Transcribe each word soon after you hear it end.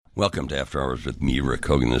Welcome to After Hours with me, Rick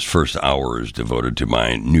Kogan. This first hour is devoted to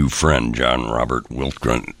my new friend, John Robert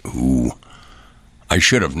Wiltgen, who I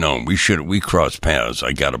should have known. We crossed paths,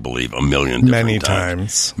 I got to believe, a million different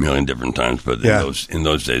times. A million different times, but in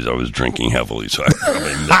those days I was drinking heavily, so I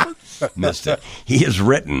probably missed it. He has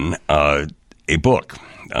written a book,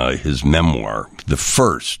 his memoir, the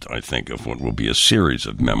first, I think, of what will be a series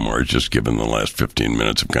of memoirs, just given the last 15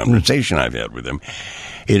 minutes of conversation I've had with him.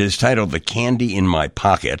 It is titled The Candy in My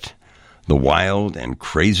Pocket, The Wild and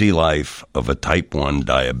Crazy Life of a Type 1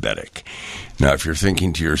 Diabetic. Now, if you're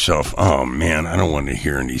thinking to yourself, oh, man, I don't want to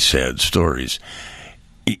hear any sad stories.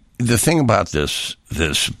 The thing about this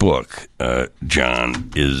book,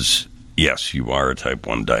 John, is, yes, you are a Type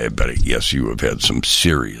 1 diabetic. Yes, you have had some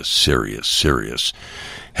serious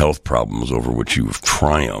health problems over which you have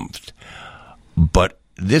triumphed. But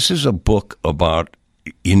this is a book about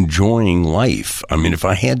enjoying life. I mean, if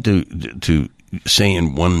I had to say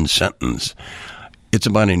in one sentence, it's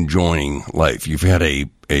about enjoying life. You've had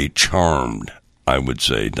a charmed, I would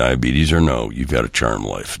say, diabetes or no, you've had a charmed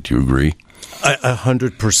life. Do you agree?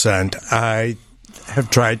 100%. I have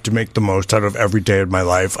tried to make the most out of every day of my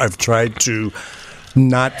life. I've tried to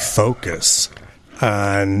not focus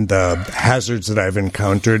on the hazards that I've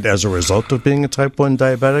encountered as a result of being a type 1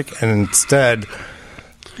 diabetic, and instead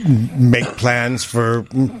make plans for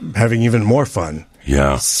having even more fun.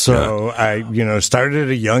 Yeah. So I, started at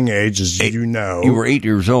a young age, as you know. You were 8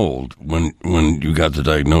 years old when you got the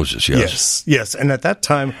diagnosis, yes? Yes. And at that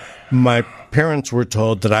time, my parents were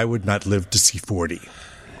told that I would not live to see 40.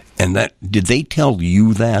 And did they tell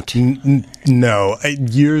you that? No.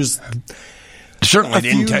 Years... Certainly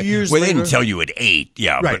didn't tell you. Well, they later, didn't tell you at 8,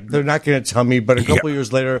 yeah. Right. They're not going to tell me, but a couple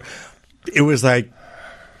years later, it was like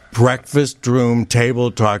breakfast room table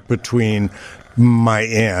talk between my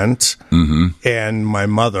aunt and my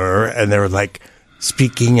mother, and they were like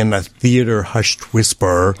speaking in a theater hushed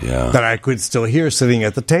whisper that I could still hear sitting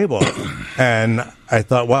at the table. And I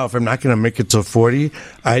thought, wow, if I'm not going to make it till 40,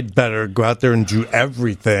 I'd better go out there and do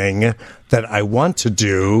everything that I want to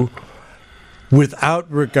do without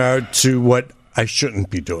regard to what I shouldn't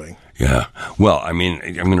be doing. Yeah. Well, I mean,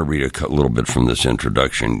 I'm going to read a little bit from this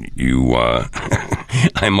introduction. You,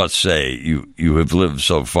 I must say, you have lived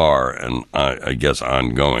so far, and I guess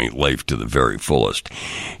ongoing, life to the very fullest.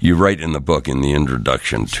 You write in the book, in the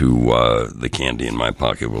introduction to The Candy in My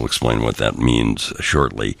Pocket, we'll explain what that means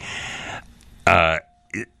shortly. I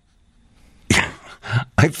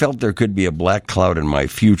felt there could be a black cloud in my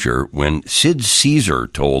future when Sid Caesar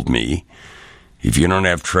told me, if you don't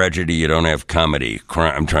have tragedy, you don't have comedy.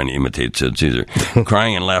 I'm trying to imitate Sid Caesar.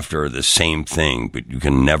 Crying and laughter are the same thing, but you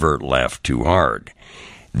can never laugh too hard.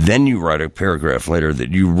 Then you write a paragraph later that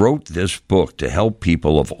you wrote this book to help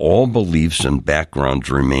people of all beliefs and backgrounds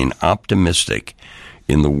remain optimistic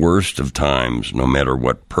in the worst of times, no matter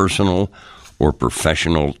what personal or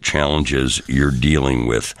professional challenges you're dealing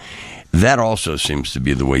with. That also seems to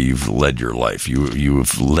be the way you've led your life. You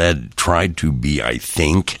have tried to be, I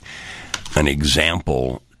think, an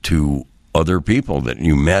example to other people that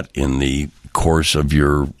you met in the course of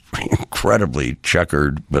your incredibly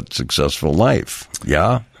checkered but successful life.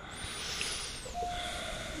 Yeah?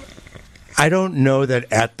 I don't know that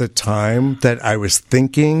at the time that I was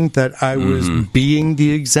thinking that I was being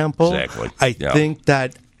the example. Exactly. I think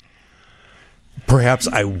that perhaps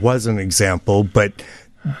I was an example, but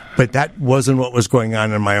that wasn't what was going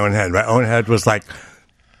on in my own head. My own head was like,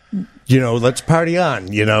 let's party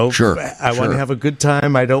on, Sure. I want to have a good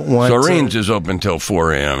time. I don't want Sorene's is open until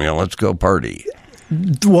 4 a.m. Let's go party.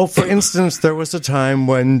 Well, for instance, there was a time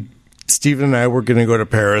when Stephen and I were going to go to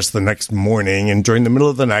Paris the next morning, and during the middle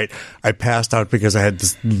of the night, I passed out because I had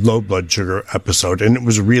this low blood sugar episode, and it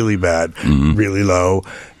was really bad, really low.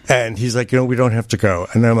 And he's like, we don't have to go.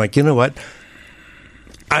 And I'm like, you know what?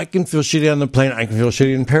 I can feel shitty on the plane. I can feel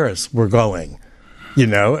shitty in Paris. We're going.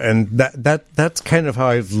 And that's kind of how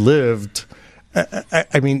I've lived.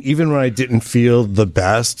 I mean, even when I didn't feel the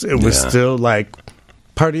best, it was still like,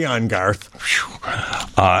 party on, Garth.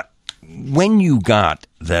 When you got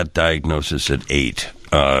that diagnosis at 8,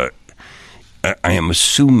 I am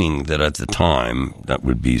assuming that at the time, that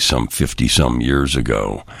would be some 50-some years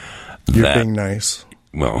ago. You're being nice.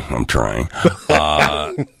 Well, I'm trying.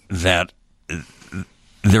 That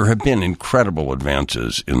there have been incredible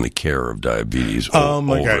advances in the care of diabetes. Oh,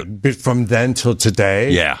 my God. But from then till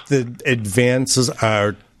today, the advances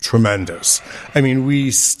are tremendous. I mean,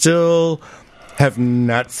 we still have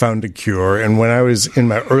not found a cure. And when I was in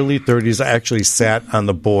my early 30s, I actually sat on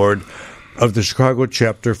the board of the Chicago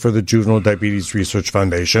chapter for the Juvenile Diabetes Research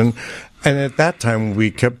Foundation. And at that time,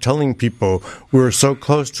 we kept telling people, we're so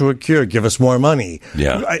close to a cure, give us more money.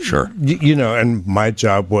 Yeah, sure. And my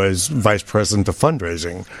job was vice president of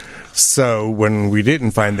fundraising. So when we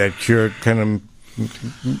didn't find that cure, it kind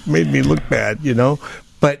of made me look bad,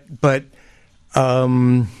 But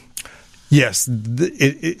yes,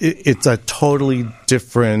 it's a totally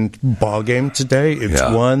different ballgame today. It's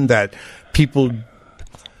one that people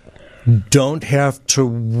don't have to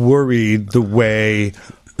worry the way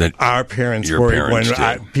that our parents worried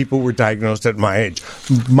when people were diagnosed at my age.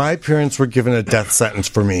 My parents were given a death sentence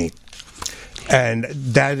for me. And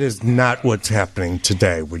that is not what's happening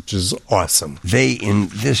today, which is awesome. In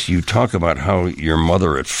this, you talk about how your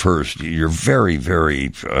mother at first, you're very,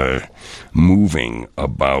 very moving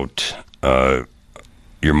about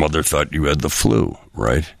your mother thought you had the flu,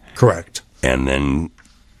 right? Correct. And then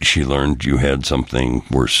she learned you had something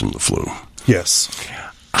worse than the flu. Yes.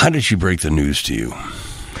 How did she break the news to you?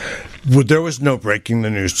 Well, there was no breaking the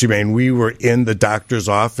news to me. I mean, we were in the doctor's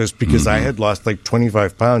office because I had lost like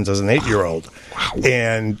 25 pounds as an 8-year-old. Wow.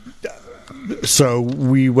 And so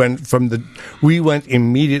we went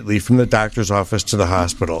immediately from the doctor's office to the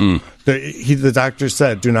hospital. The doctor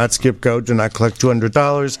said, do not skip go, do not collect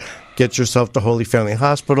 $200, get yourself to Holy Family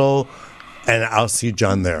Hospital, and I'll see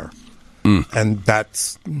John there. And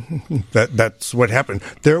that's what happened.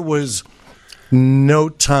 There was no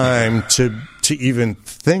time to even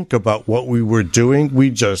think about what we were doing. We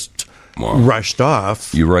just rushed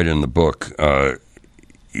off. You write in the book,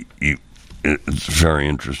 it's very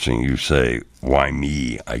interesting. You say, why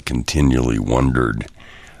me? I continually wondered.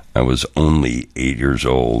 I was only 8 years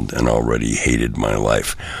old and already hated my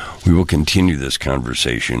life. We will continue this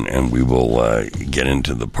conversation, and we will get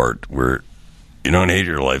into the part where you don't hate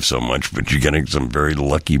your life so much, but you're getting some very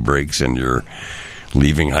lucky breaks, and you're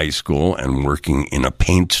leaving high school and working in a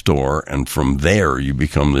paint store, and from there you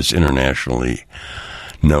become this internationally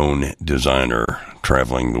known designer,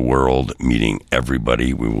 traveling the world, meeting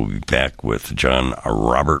everybody. We will be back with John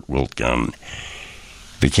Robert Wiltgen.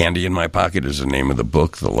 The Candy in My Pocket is the name of the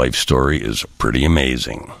book. The life story is pretty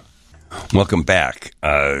amazing. Welcome back.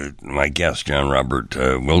 My guest, John Robert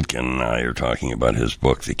Wiltgen, and I are talking about his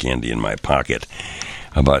book, The Candy in My Pocket,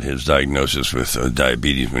 about his diagnosis with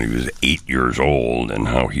diabetes when he was 8 years old, and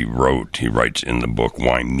how he writes in the book,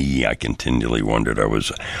 why me? I continually wondered. I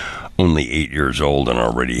was only 8 years old and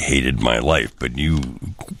already hated my life. But you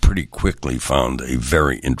pretty quickly found a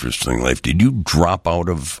very interesting life. Did you drop out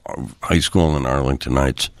of high school in Arlington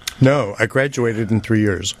Heights? No, I graduated in 3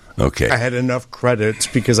 years. Okay. I had enough credits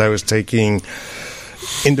because I was taking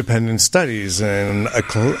independent studies, and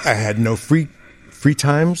I had no free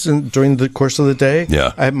times during the course of the day.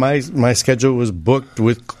 Yeah. My schedule was booked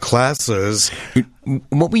with classes.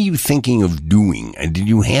 What were you thinking of doing? Did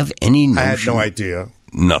you have any notion? I had no idea.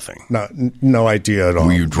 Nothing. No idea at all.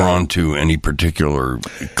 Were you drawn to any particular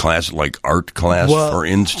class, like art class, for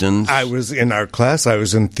instance? I was in art class. I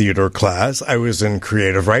was in theater class. I was in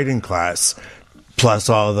creative writing class. Plus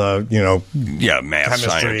all the, math,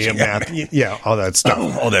 chemistry, science, and math, all that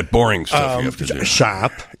stuff. All that boring stuff you have to do.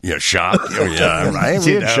 Shop. Yeah, shop. Oh, yeah. I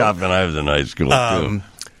did shop when I was in high school, too.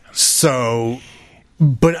 So,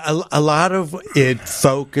 but a lot of it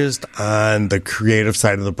focused on the creative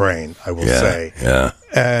side of the brain, I will say. Yeah.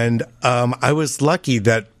 And I was lucky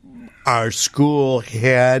that our school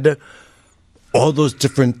had all those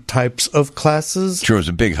different types of classes. Sure, it was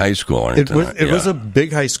a big high school, It was a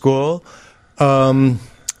big high school. And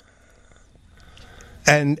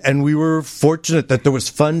we were fortunate that there was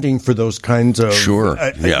funding for those kinds of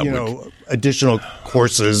additional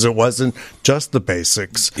courses. It wasn't just the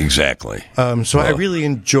basics. Exactly. So I really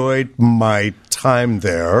enjoyed my time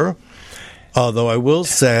there. Although I will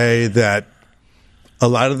say that a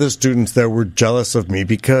lot of the students there were jealous of me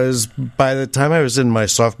because by the time I was in my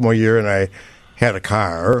sophomore year and I had a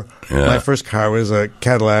car. Yeah. My first car was a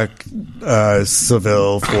Cadillac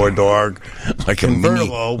Seville 4-door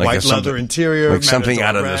convertible, white leather interior. Like something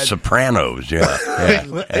out of The Sopranos, yeah.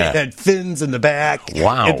 It had fins in the back.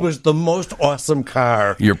 Wow. It was the most awesome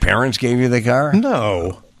car. Your parents gave you the car?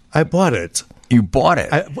 No, I bought it. You bought it?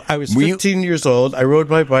 I was 15 years old. I rode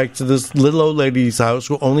my bike to this little old lady's house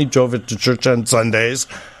who only drove it to church on Sundays.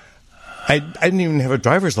 I didn't even have a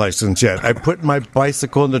driver's license yet. I put my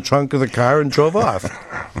bicycle in the trunk of the car and drove off.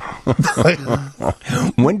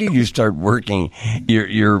 When did you start working?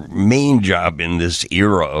 Your main job in this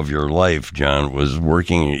era of your life, John, was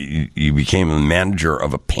working. You became a manager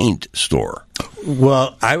of a paint store.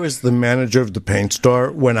 Well, I was the manager of the paint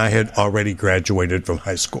store when I had already graduated from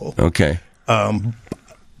high school. Okay.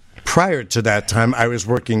 prior to that time, I was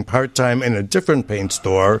working part-time in a different paint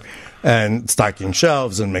store and stocking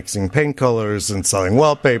shelves and mixing paint colors and selling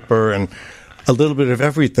wallpaper and a little bit of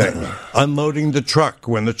everything. Unloading the truck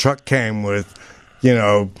when the truck came with,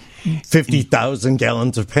 50,000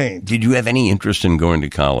 gallons of paint. Did you have any interest in going to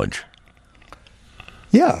college?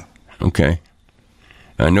 Yeah. Okay.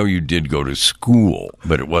 I know you did go to school,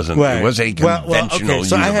 but it wasn't. Right. It was a conventional okay.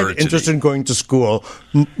 So university. I had interest in going to school.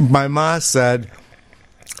 My ma said,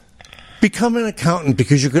 become an accountant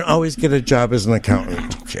because you can always get a job as an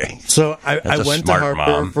accountant. Okay. So I went to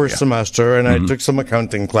Harper for a semester, and I took some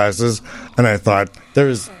accounting classes, and I thought,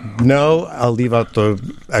 I'll leave out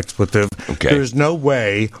the expletive. Okay. There's no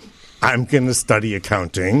way I'm going to study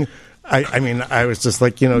accounting. I was just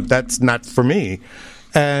like, that's not for me.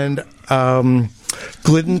 And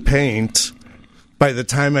Glidden Paint, by the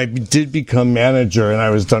time I did become manager and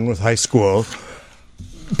I was done with high school,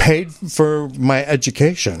 paid for my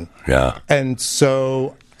education. Yeah. And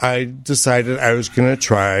so I decided I was going to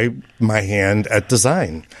try my hand at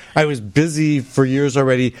design. I was busy for years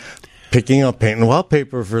already picking up paint and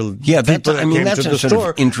wallpaper for people that came to the store. Sort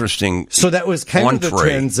of interesting. So that was kind of the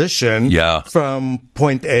transition from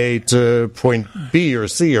point A to point B or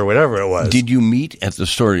C or whatever it was. Did you meet at the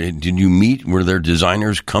store? Were there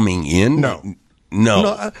designers coming in?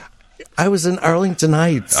 No. I was in Arlington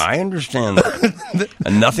Heights. I understand that.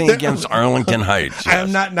 And nothing against Arlington Heights. Yes.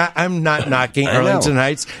 I'm not knocking Arlington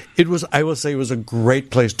Heights. I will say it was a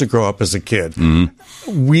great place to grow up as a kid.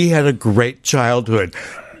 Mm-hmm. We had a great childhood.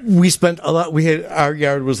 We spent a lot. Our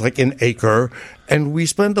yard was like an acre, and we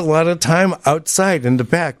spent a lot of time outside in the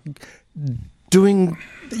back, doing,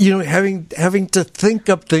 having to think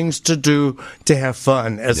up things to do to have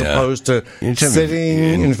fun, as opposed to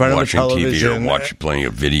sitting in front of a television, TV or playing a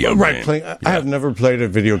video game. I have never played a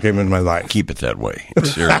video game in my life. Keep it that way.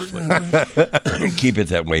 Seriously, keep it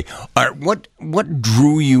that way. All right, what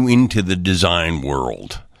drew you into the design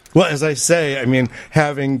world? Well, as I say,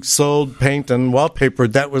 having sold paint and wallpaper,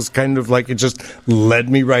 that was kind of like it just led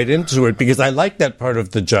me right into it because I liked that part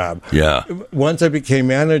of the job. Yeah. Once I became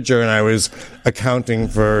manager and I was accounting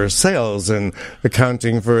for sales and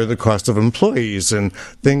accounting for the cost of employees and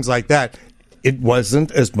things like that, it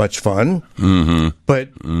wasn't as much fun. Mm-hmm.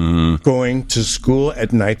 But going to school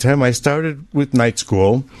at nighttime, I started with night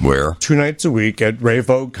school. Where? 2 nights a week at Ray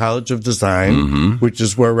Vogue College of Design, which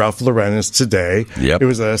is where Ralph Lauren is today. Yep. It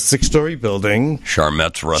was a 6-story building.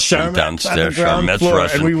 Charmette's restaurant downstairs. Charmette's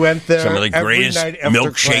restaurant. And we went there some of the greatest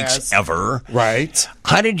milkshakes class. Ever. Right.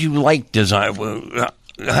 How did you like design?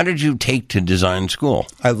 How did you take to design school?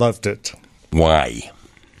 I loved it. Why?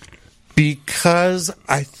 Because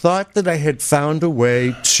I thought that I had found a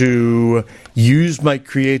way to use my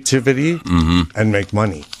creativity and make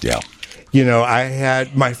money. Yeah. I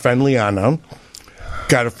had my friend Liana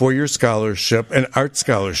got a 4-year scholarship, an art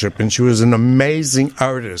scholarship, and she was an amazing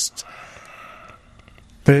artist.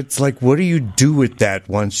 But it's like, what do you do with that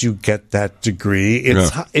once you get that degree?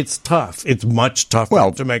 It's tough. It's much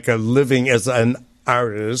tougher to make a living as an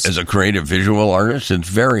artist. As a creative visual artist, it's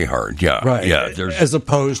very hard. Yeah. Right. Yeah. As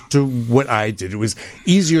opposed to what I did. It was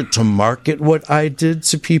easier to market what I did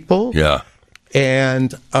to people. Yeah.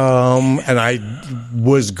 And I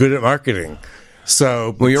was good at marketing.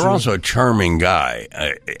 So, well, you're also a charming guy,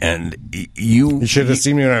 and you should have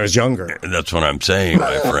seen me when I was younger. That's what I'm saying,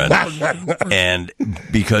 my friend. And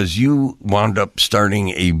because you wound up starting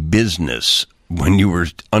a business when you were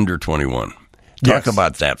under 21. Talk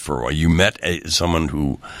about that for a while. You met someone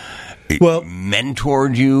who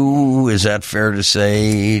mentored you. Is that fair to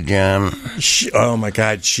say, John? Oh my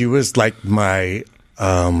God, she was like my.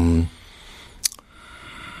 I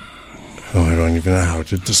don't even know how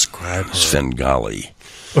to describe her. Svengali.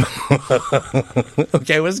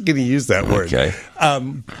 Okay, I wasn't going to use that word. Okay.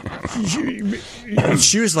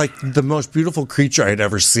 She was like the most beautiful creature I'd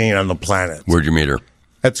ever seen on the planet. Where'd you meet her?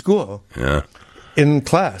 At school. Yeah. In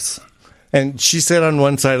class. And she sat on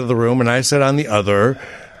one side of the room, and I sat on the other.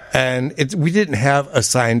 And we didn't have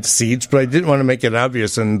assigned seats, but I didn't want to make it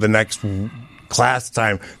obvious in the next class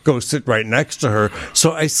time, go sit right next to her.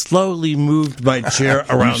 So I slowly moved my chair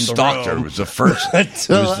around the room. Her. It was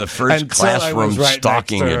the first classroom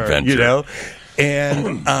stalking adventure.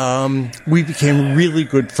 And we became really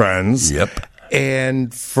good friends. Yep.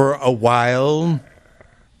 And for a while,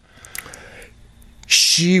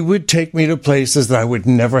 she would take me to places that I would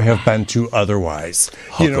never have been to otherwise.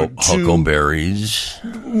 Huckleberries,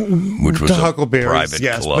 which was a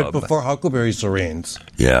private club. But before Huckleberry Serenes.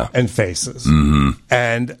 Yeah. And Faces. Mm-hmm.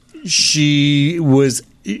 And she was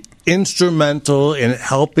instrumental in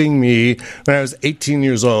helping me when I was 18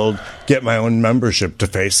 years old get my own membership to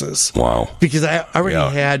Faces. Wow. Because I already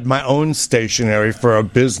had my own stationery for a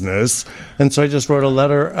business, and so I just wrote a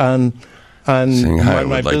letter on saying, hi, I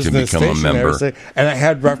my would like to business become a member. And I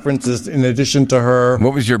had references in addition to her.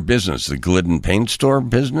 What was your business? The Glidden Paint Store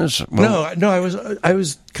business? No, I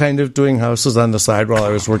was kind of doing houses on the side while I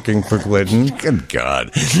was working for Glidden. Good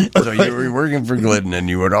God. So you were working for Glidden, and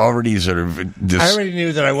you had already sort of... I already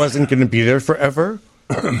knew that I wasn't going to be there forever.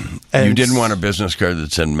 And you didn't want a business card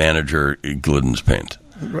that said manager Glidden's Paint.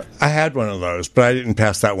 I had one of those, but I didn't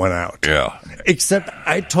pass that one out. Yeah. Except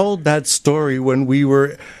I told that story when we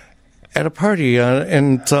were at a party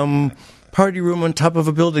in some party room on top of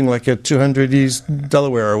a building like at 200 East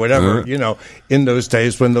Delaware or whatever, in those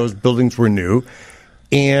days when those buildings were new.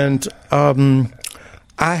 And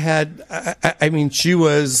she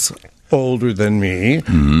was older than me.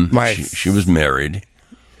 Mm-hmm. She was married.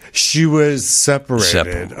 She was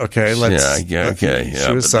separated. Okay,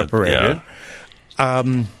 she was separated. Yeah.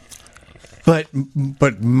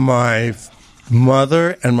 But my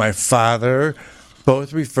mother and my father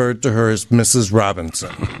both referred to her as Mrs.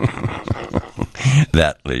 Robinson.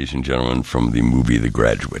 That, ladies and gentlemen, from the movie The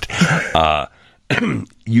Graduate.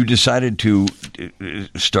 You decided to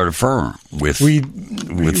start a firm with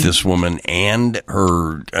this woman and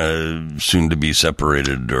her soon-to-be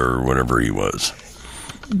separated or whatever he was.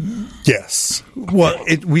 Yes. Well,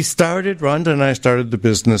 Rhonda and I started the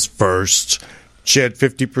business first. She had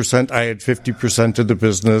 50%, I had 50% of the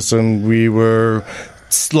business, and we were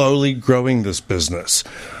slowly growing this business.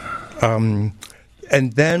 And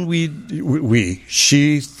then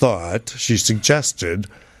she suggested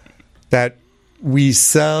that we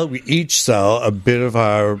each sell a bit of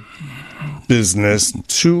our business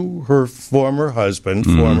to her former husband,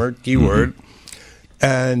 former keyword,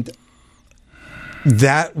 and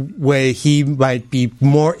that way he might be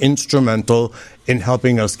more instrumental in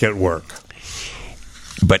helping us get work.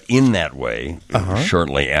 But in that way,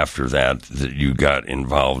 shortly after that you got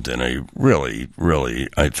involved in a really, really,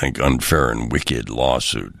 I think, unfair and wicked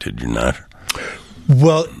lawsuit, did you not?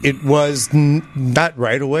 Well, it was not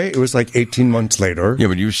right away. It was like 18 months later. Yeah,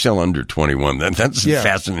 but you were still under 21. That's a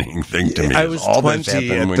fascinating thing to me. I was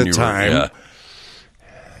 20 at the time.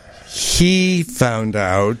 He found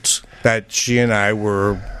out that she and I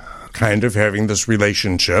were kind of having this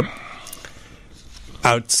relationship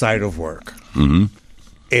outside of work. Mm-hmm.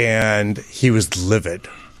 And he was livid.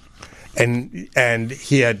 And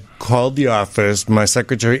he had called the office. My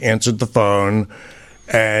secretary answered the phone,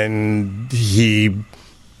 and she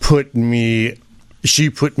put me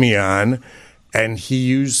on, and he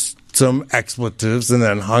used some expletives and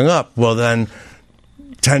then hung up. Well, then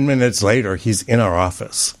 10 minutes later, he's in our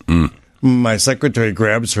office. My secretary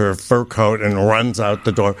grabs her fur coat and runs out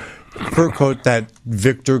the door. Fur coat that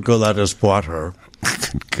Victor Galetas bought her.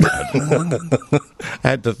 I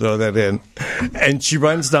had to throw that in. And she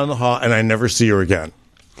runs down the hall, and I never see her again.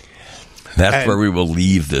 That's where we will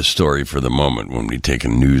leave this story for the moment when we take a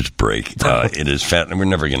news break. It is fat, and we're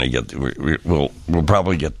never going to get to. We'll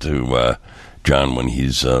probably get to John when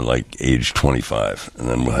he's like age 25, and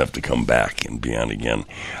then we'll have to come back and be on again.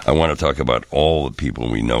 I want to talk about all the people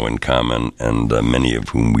we know in common, and many of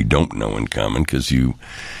whom we don't know in common, because you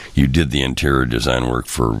did the interior design work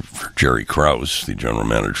for Jerry Krause, the general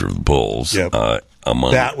manager of the Bulls. Yep.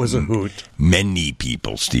 Among that was a hoot. Many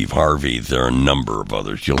people, Steve Harvey, there are a number of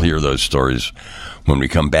others. You'll hear those stories when we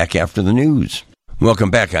come back after the news.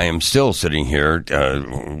 Welcome back. I am still sitting here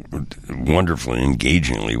wonderfully,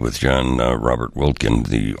 engagingly with John Robert Wiltgen,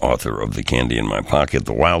 the author of The Candy in My Pocket,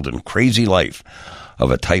 The Wild and Crazy Life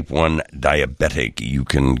of a Type 1 Diabetic. You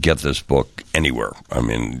can get this book anywhere. I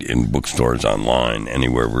mean, in bookstores, online,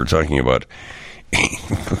 anywhere. We're talking about...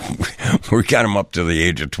 we got him up to the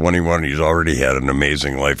age of 21. He's already had an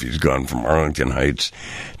amazing life. He's gone from Arlington Heights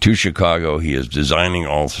to Chicago. He is designing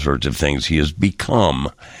all sorts of things. He has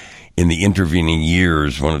become, in the intervening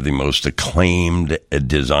years, one of the most acclaimed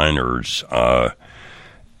designers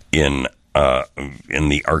in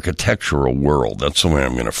the architectural world. That's the way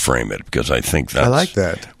I'm going to frame it, because I think that's... I like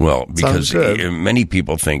that. Well, because many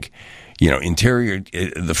people think,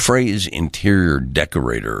 the phrase interior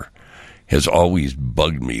decorator has always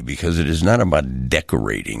bugged me, because it is not about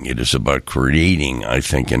decorating. It is about creating, I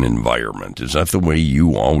think, an environment. Is that the way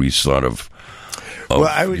you always thought of well,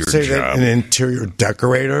 I would say job? That an interior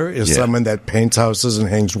decorator is someone that paints houses and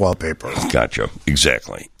hangs wallpaper. Gotcha.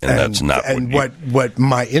 Exactly. And that's not what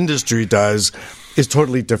my industry does is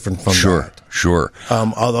totally different from that. Sure.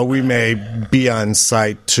 Although we may be on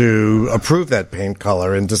site to approve that paint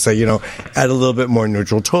color and to say, add a little bit more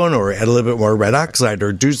neutral tone or add a little bit more red oxide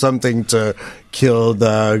or do something to kill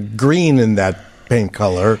the green in that paint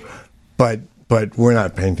color, but we're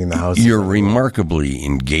not painting the house. You're a remarkably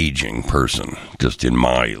engaging person, just in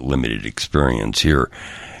my limited experience here.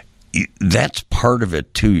 That's part of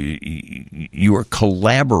it, too. You are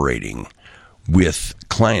collaborating with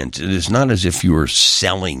clients. It is not as if you are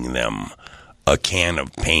selling them a can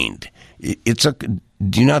of paint.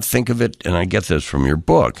 Do you not think of it, and I get this from your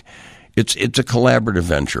book, it's a collaborative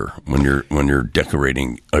venture when you're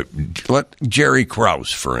decorating. Let Jerry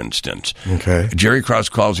Krause, for instance. Okay. Jerry Krause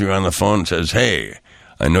calls you on the phone and says, "Hey,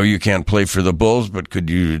 I know you can't play for the Bulls, but could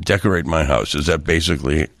you decorate my house?" Is that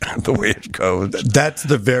basically the way it goes? That's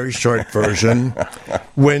the very short version.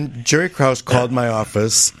 When Jerry Krause called my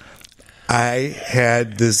office, I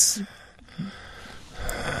had this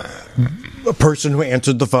a person who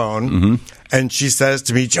answered the phone, and she says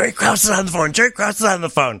to me, "Jerry Krause is on the phone. Jerry Krause is on the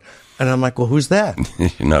phone." And I'm like, "Well, who's that?"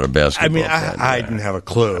 You're not a basketball fan. I didn't have a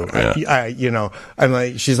clue. Yeah. I'm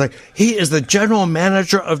like, she's like, "He is the general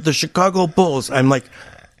manager of the Chicago Bulls." I'm like,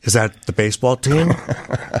 "Is that the baseball team?"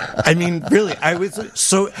 I mean, really, I was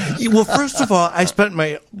so. Well, first of all, I spent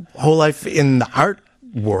my whole life in the art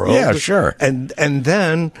world. Yeah, sure. And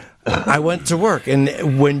then I went to work.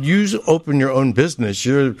 And when you open your own business,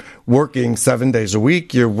 you're working 7 days a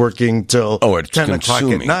week. You're working till 10 o'clock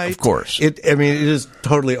at night. Of course. It is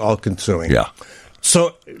totally all consuming. Yeah.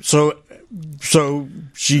 So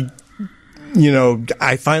she,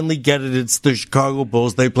 I finally get it. It's the Chicago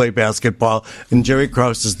Bulls. They play basketball, and Jerry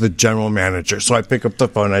Krause is the general manager. So I pick up the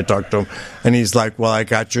phone, I talk to him, and he's like, "Well, I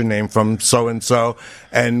got your name from so-and-so,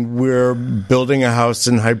 and we're building a house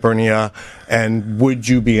in Hibernia, and would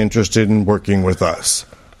you be interested in working with us?"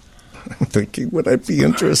 I'm thinking, would I be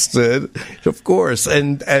interested? Of course.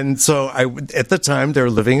 And so at the time, they were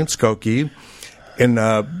living in Skokie in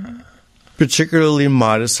a particularly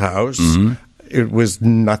modest house. Mm-hmm. It was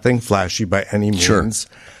nothing flashy by any means. Sure.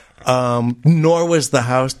 Nor was the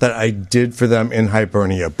house that I did for them in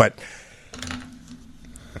Hibernia. But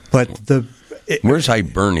where's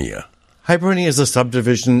Hibernia? Hibernia is a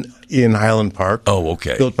subdivision in Highland Park. Oh,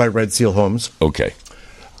 okay. Built by Red Seal Homes. Okay.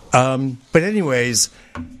 But anyways,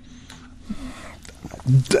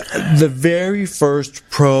 the very first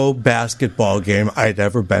pro basketball game I'd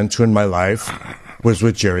ever been to in my life was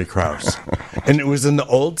with Jerry Krause. And it was in the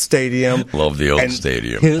old stadium. Love the old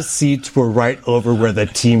stadium. His seats were right over where the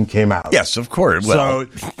team came out. Yes, of course. Well,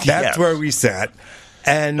 so that's where we sat.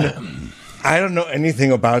 And I don't know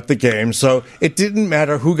anything about the game, so it didn't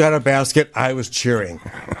matter who got a basket, I was cheering.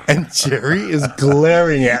 And Jerry is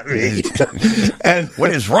glaring at me. And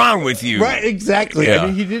what is wrong with you? Right, exactly. Yeah. I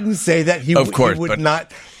mean, he didn't say that. He would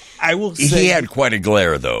not. I will say he had quite a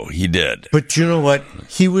glare, though. He did. But you know what?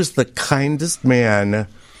 He was the kindest man,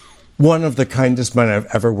 one of the kindest men I've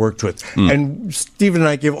ever worked with. And Stephen and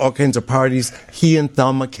I gave all kinds of parties. He and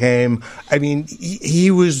Thelma came. I mean,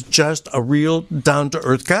 he was just a real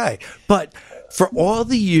down-to-earth guy. But for all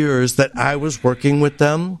the years that I was working with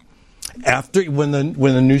them, after when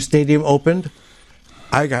the new stadium opened,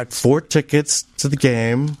 I got 4 tickets to the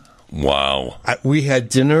game. Wow. We had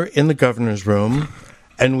dinner in the governor's room.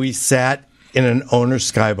 And we sat in an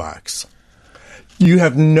owner's skybox. You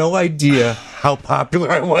have no idea how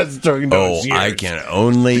popular I was during those years. I can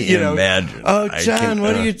only imagine. "Oh, John,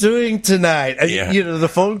 what are you doing tonight?" And, the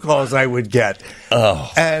phone calls I would get.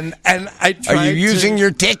 Oh. And I tried Are you using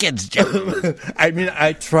your tickets, John? I mean,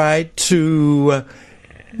 I tried to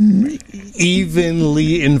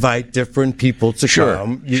evenly invite different people to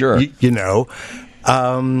come. Sure.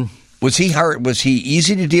 Was he hard? Was he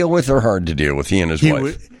easy to deal with or hard to deal with? He and his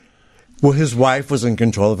wife. His wife was in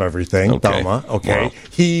control of everything. Thelma. Okay. Wow.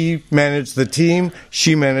 He managed the team.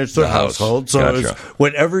 She managed the household. So it was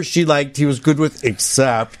whatever she liked, he was good with,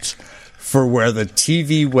 except for where the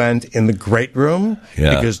TV went in the great room,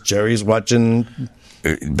 because Jerry's watching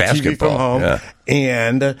basketball TV from home,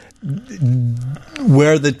 and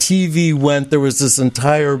where the TV went, there was this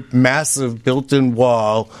entire massive built-in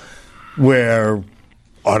wall where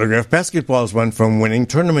autographed basketballs went from winning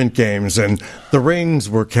tournament games, and the rings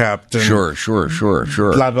were kept. And sure.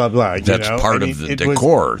 Blah, blah, blah. That's part of the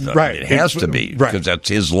decor. Right. It has to be, because that's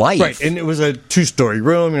his life. Right, and it was a 2-story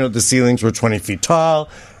room. The ceilings were 20 feet tall,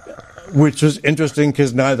 which was interesting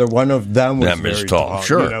because neither one of them was very tall.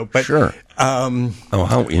 Sure, sure. How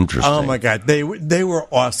interesting. Oh, my God. They were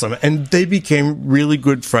awesome, and they became really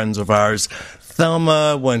good friends of ours.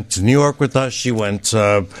 Thelma went to New York with us. She went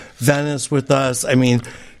to Venice with us. I mean,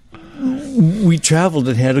 we traveled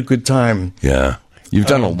and had a good time. Yeah. You've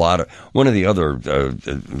done a lot of. One of the other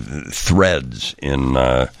threads in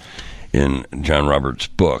John Robert's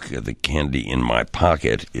book, The Candy in My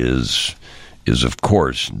Pocket, is of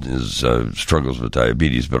course his struggles with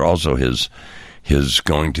diabetes, but also his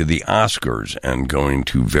going to the Oscars and going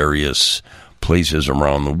to various places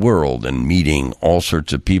around the world and meeting all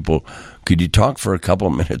sorts of people. Could you talk for a couple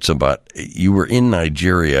of minutes about, you were in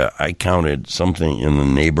Nigeria, I counted something in the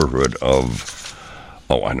neighborhood of,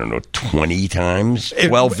 20 times?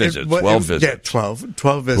 12 visits. 12 visits. Yeah, 12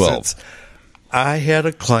 visits. 12. I had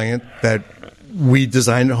a client that we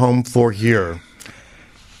designed a home for here.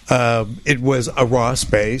 It was a raw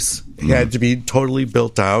space. It had to be totally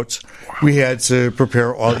built out. We had to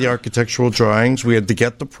prepare all the architectural drawings. We had to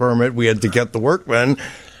get the permit. We had to get the workmen.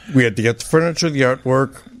 We had to get the furniture, the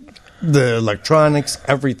artwork, the electronics,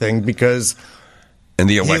 everything, because and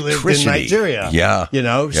the he lived in Nigeria. Yeah.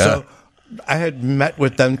 So I had met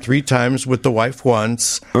with them 3 times, with the wife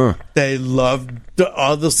once. They loved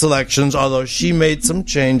all the selections, although she made some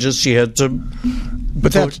changes. She had to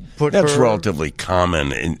But that's relatively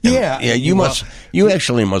common. You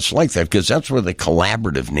actually must like that, because that's where the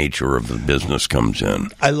collaborative nature of the business comes in.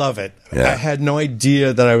 I love it. Yeah. I had no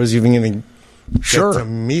idea that I was even going to get to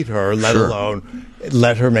meet her, let alone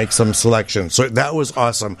let her make some selections. So that was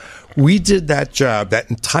awesome. We did that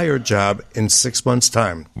entire job, in 6 months'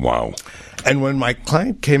 time. Wow. And when my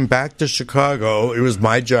client came back to Chicago, it was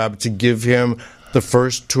my job to give him the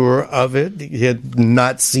first tour of it. He had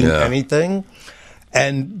not seen anything.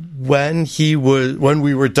 And when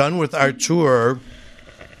we were done with our tour,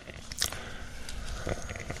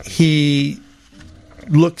 he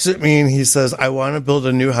looks at me and he says, "I want to build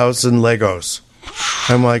a new house in Lagos."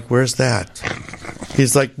 I'm like, "Where's that?"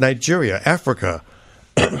 He's like, "Nigeria, Africa."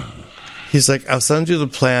 He's like, "I'll send you the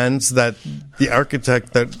plans that the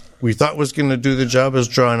architect that we thought was going to do the job has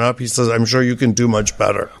drawn up." He says, "I'm sure you can do much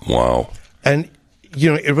better." Wow. And,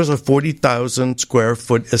 it was a 40,000 square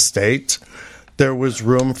foot estate. There was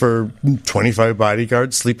room for 25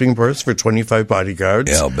 bodyguards, sleeping berths for 25 bodyguards.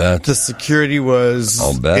 Yeah, I'll bet. The security was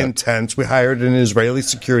intense. We hired an Israeli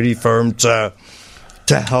security firm to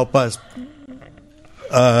help us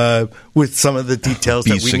with some of the details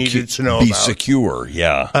that we needed to know about. Be secure,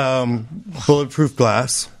 yeah. Bulletproof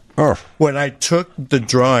glass. Oh. When I took the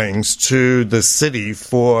drawings to the city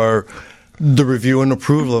for the review and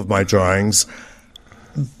approval of my drawings,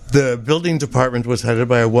 the building department was headed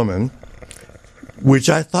by a woman, which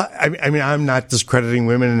I thought, I mean, I'm not discrediting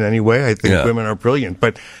women in any way. I think women are brilliant,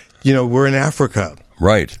 but, we're in Africa.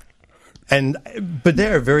 Right. But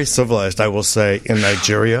they are very civilized, I will say, in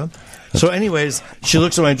Nigeria. So anyways, she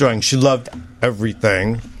looks at my drawing. She loved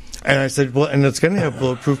everything. And I said, "Well, and it's going to have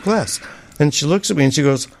bulletproof glass." And she looks at me and she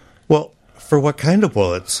goes, "Well, for what kind of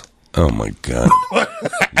bullets?" Oh, my God. Wow.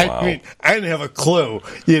 I mean, I didn't have a clue.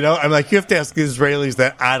 I'm like, you have to ask the Israelis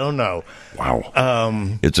that. I don't know. Wow.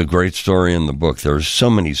 It's a great story in the book. There's so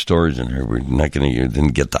many stories in here. We're not going to,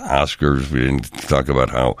 didn't get the Oscars. We didn't talk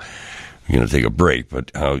about how, we're going to take a break, but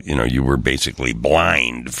how, you were basically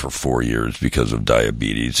blind for 4 years because of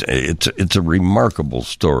diabetes. It's a remarkable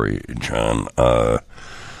story, John.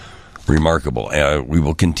 Remarkable. We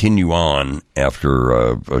will continue on after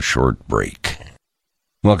a short break.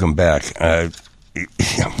 Welcome back. I've been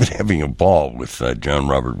having a ball with John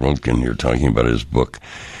Robert Wiltgen here, talking about his book,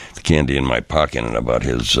 The Candy in My Pocket, and about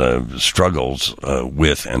his struggles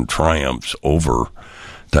with and triumphs over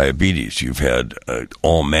diabetes. You've had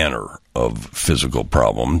all manner of physical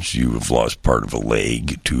problems. You have lost part of a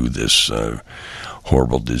leg to this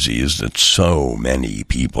horrible disease that so many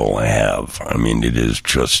people have. I mean, it is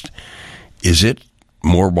just... Is it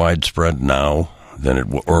more widespread now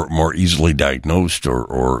than or more easily diagnosed,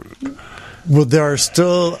 or? Well, there are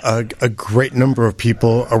still a great number of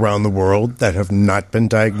people around the world that have not been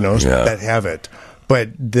diagnosed that have it. But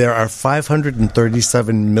there are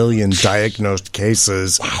 537 million diagnosed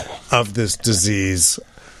cases of this disease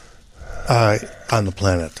on the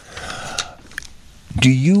planet.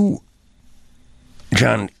 Do you,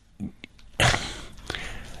 John,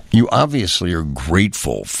 you obviously are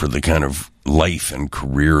grateful for the kind of life and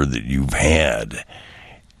career that you've had.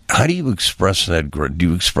 How do you express that? Do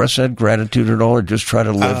you express that gratitude at all, or just try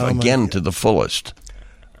to live again to the fullest?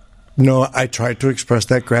 No, I try to express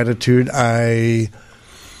that gratitude. Of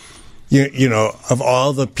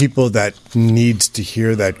all the people that needs to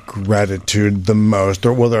hear that gratitude the most,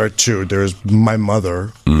 there are two. There's my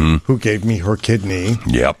mother, who gave me her kidney.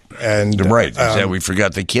 Yep. And we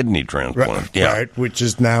forgot the kidney transplant. Right, which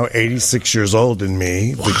is now 86 years old in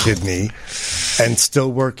me, the kidney, and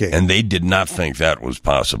still working. And they did not think that was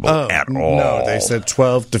possible at all. No, they said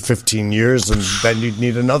 12 to 15 years, and then you'd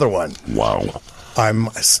need another one. Wow. I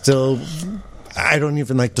don't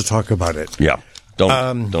even like to talk about it. Yeah.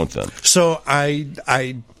 Don't then. So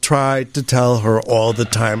I try to tell her all the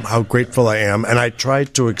time how grateful I am, and I try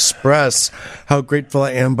to express how grateful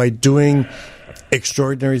I am by doing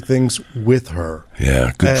extraordinary things with her.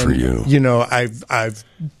 Yeah, good for you. You know, I've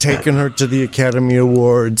taken her to the Academy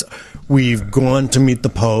Awards. We've gone to meet the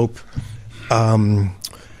Pope.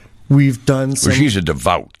 We've done some... Well, she's a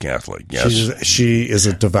devout Catholic, yes. She is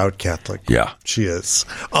a devout Catholic. Yeah. She is.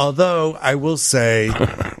 Although, I will say,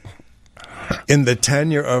 in the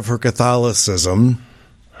tenure of her Catholicism,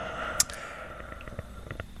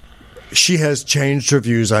 she has changed her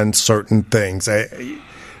views on certain things.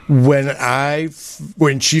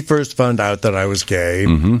 When she first found out that I was gay,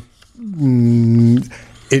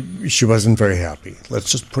 she wasn't very happy. Let's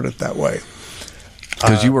just put it that way.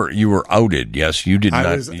 Because you were outed, yes. You did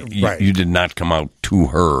not. Right. You did not come out to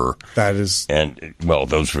her. That is, and well,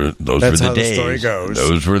 those were the days. That's how the story goes.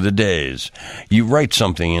 Those were the days. You write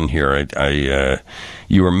something in here.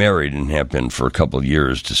 You were married and have been for a couple of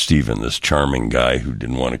years to Stephen, this charming guy who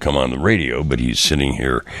didn't want to come on the radio, but he's sitting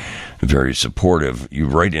here, very supportive. You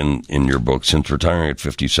write in your book, since retiring at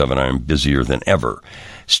 57, I am busier than ever.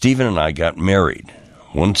 Stephen and I got married.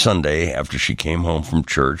 One Sunday, after she came home from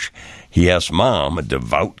church, he asked Mom, a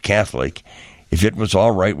devout Catholic, if it was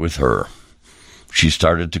all right with her. She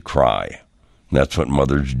started to cry. That's what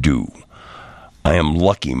mothers do. I am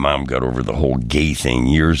lucky Mom got over the whole gay thing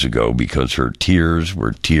years ago because her tears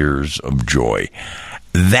were tears of joy.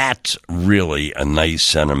 That's really a nice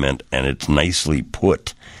sentiment, and it's nicely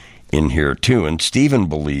put in here, too. And Stephen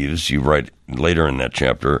believes, you write later in that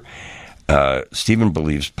chapter, Stephen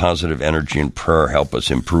believes positive energy and prayer help us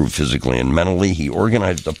improve physically and mentally. He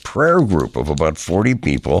organized a prayer group of about 40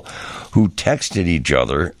 people who texted each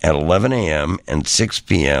other at 11 a.m. and 6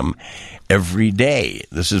 p.m. every day.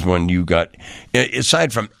 This is when you got,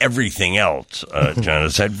 aside from everything else, John,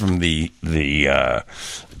 aside from the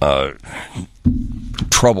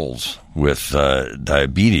troubles with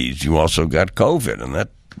diabetes, you also got COVID, and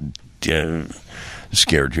that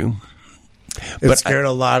scared you. It scared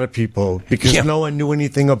a lot of people because no one knew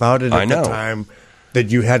anything about it at the time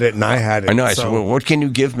that you had it and I had it. I know. I said, well, what can you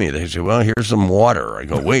give me? They said, well, here's some water. I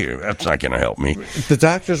go, wait, that's not going to help me. The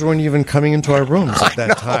doctors weren't even coming into our rooms at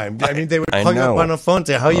that time. I mean, they would call you up on a phone and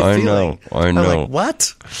say, how are you feeling? I know. I'm like,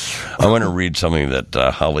 what? I want to read something that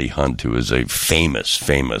Holly Hunt, who is a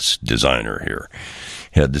famous designer here,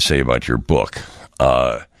 had to say about your book.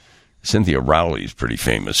 Cynthia Rowley's pretty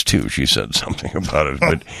famous, too. She said something about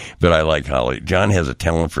it, but I like Holly. John has a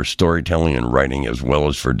talent for storytelling and writing as well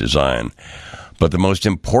as for design. But the most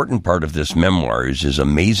important part of this memoir is his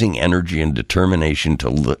amazing energy and determination to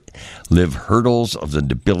live hurdles of the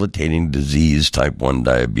debilitating disease type 1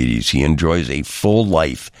 diabetes. He enjoys a full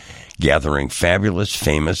life, gathering fabulous,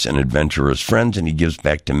 famous, and adventurous friends, and he gives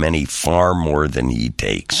back to many far more than he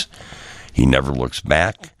takes. He never looks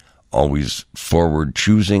back, always forward,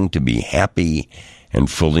 choosing to be happy and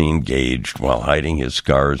fully engaged while hiding his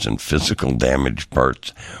scars and physical damaged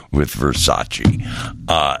parts with Versace.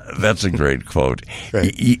 That's a great quote.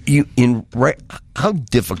 Right. How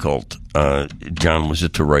difficult, John, was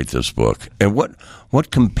it to write this book? And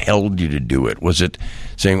what compelled you to do it? Was it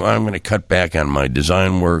saying, well, I'm going to cut back on my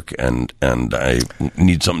design work and I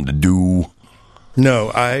need something to do?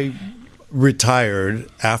 No, I retired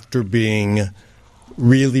after being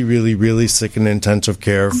really sick in intensive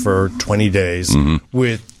care for 20 days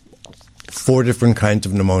with 4 different kinds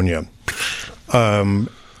of pneumonia. While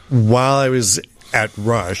I was at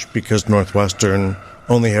Rush, because Northwestern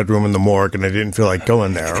only had room in the morgue and I didn't feel like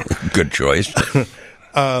going there. Good choice.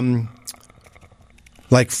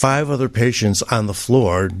 Like 5 other patients on the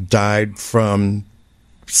floor died from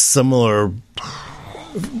similar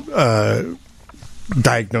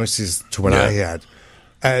diagnoses to what I had.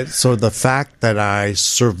 So the fact that I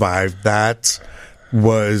survived that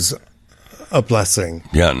was a blessing.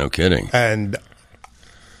 Yeah, no kidding. And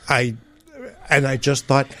I just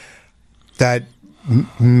thought that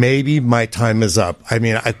maybe my time is up. I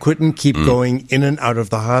mean, I couldn't keep going in and out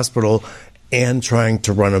of the hospital and trying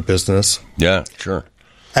to run a business. Yeah, sure.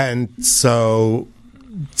 And so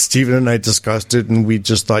Stephen and I discussed it, and we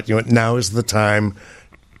just thought, now is the time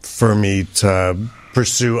for me to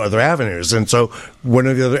pursue other avenues. And so one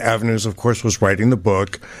of the other avenues, of course, was writing the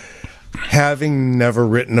book. Having never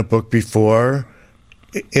written a book before,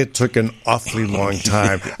 it took an awfully long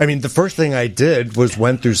time. I mean, the first thing I did was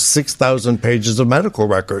went through 6,000 pages of medical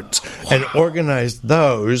records and organized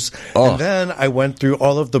those. And then I went through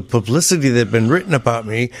all of the publicity that had been written about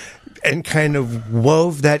me and kind of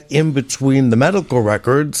wove that in between the medical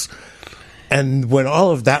records. And when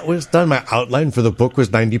all of that was done, my outline for the book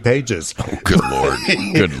was 90 pages. Oh, good Lord.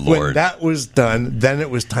 Good Lord. When that was done, then it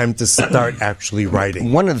was time to start actually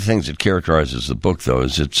writing. One of the things that characterizes the book, though,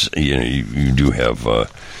 is it's, you do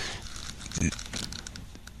have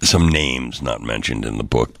some names not mentioned in the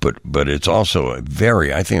book, but it's also I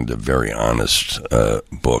think it's a very honest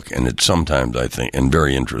book, and it's sometimes, I think, and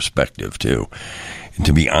very introspective, too. And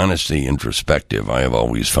to be honestly introspective, I have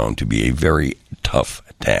always found to be a very tough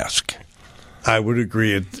task. I would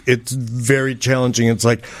agree. It's very challenging. It's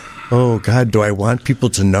like, oh, God, do I want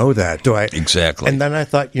people to know that? Do I? Exactly. And then I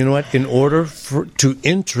thought, you know what? In order to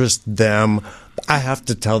interest them, I have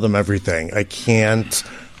to tell them everything. I can't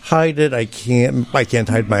hide it. I can't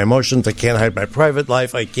hide my emotions. I can't hide my private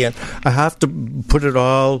life. I have to put it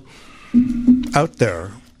all out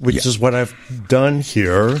there, which is what I've done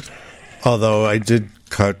here. Although I did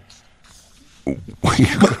cut. We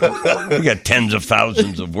got tens of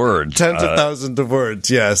thousands of words. Tens of thousands of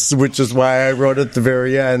words, yes, which is why I wrote at the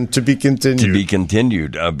very end, to be continued. To be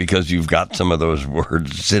continued, because you've got some of those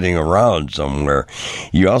words sitting around somewhere.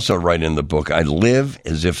 You also write in the book, I live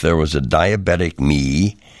as if there was a diabetic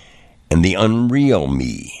me and the unreal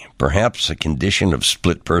me, perhaps a condition of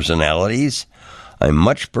split personalities. I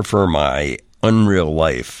much prefer my unreal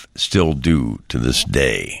life, still do to this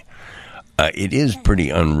day. It is pretty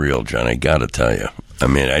unreal, John. I got to tell you. I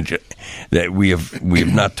mean, that we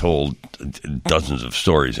have not told dozens of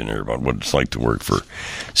stories in here about what it's like to work for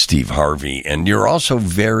Steve Harvey, and you're also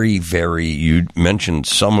very, very. You mentioned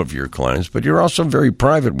some of your clients, but you're also very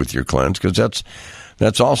private with your clients because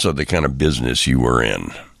that's also the kind of business you were in.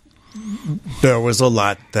 There was a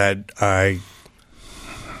lot that I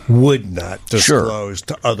would not disclose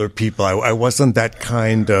to other people. I wasn't that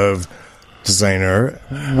kind of designer.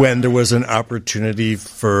 When there was an opportunity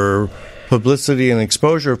for publicity and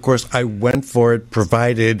exposure, of course, I went for it,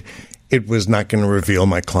 provided it was not going to reveal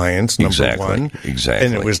my clients, number one. Exactly.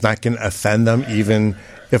 And it was not going to offend them, even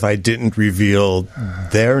if I didn't reveal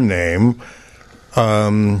their name.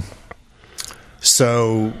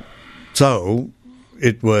 So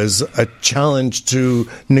it was a challenge to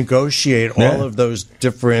negotiate all of those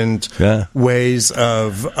different ways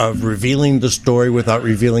of revealing the story without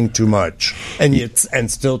revealing too much, and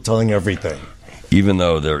still telling everything. Even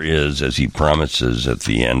though there is, as he promises at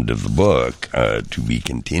the end of the book, to be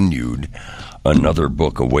continued, another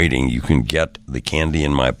book awaiting. You can get The Candy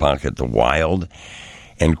in My Pocket, The Wild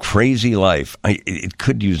and Crazy Life. It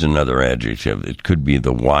could use another adjective. It could be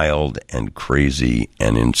the wild and crazy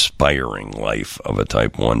and inspiring life of a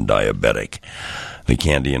type 1 diabetic. The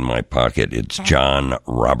Candy in My Pocket. It's John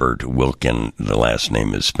Robert Wiltgen. The last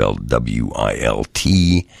name is spelled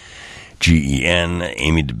Wiltgen.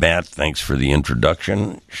 Amy DeBatt, thanks for the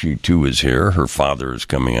introduction. She, too, is here. Her father is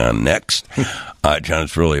coming on next. John,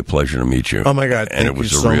 it's really a pleasure to meet you. Oh, my God. Thank you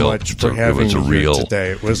so much for having me here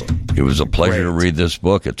today. It was a pleasure to read this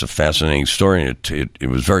book. It's a fascinating story. It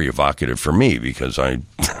was very evocative for me because I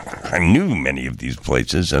knew many of these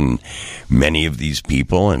places and many of these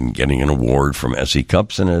people, and getting an award from Essie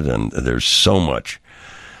Cups in it, and there's so much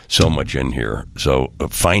in here. So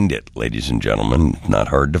find it, ladies and gentlemen. Not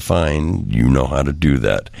hard to find. You know how to do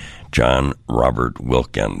that. John Robert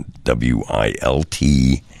Wiltgen,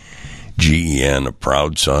 Wiltgen, a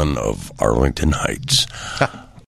proud son of Arlington Heights.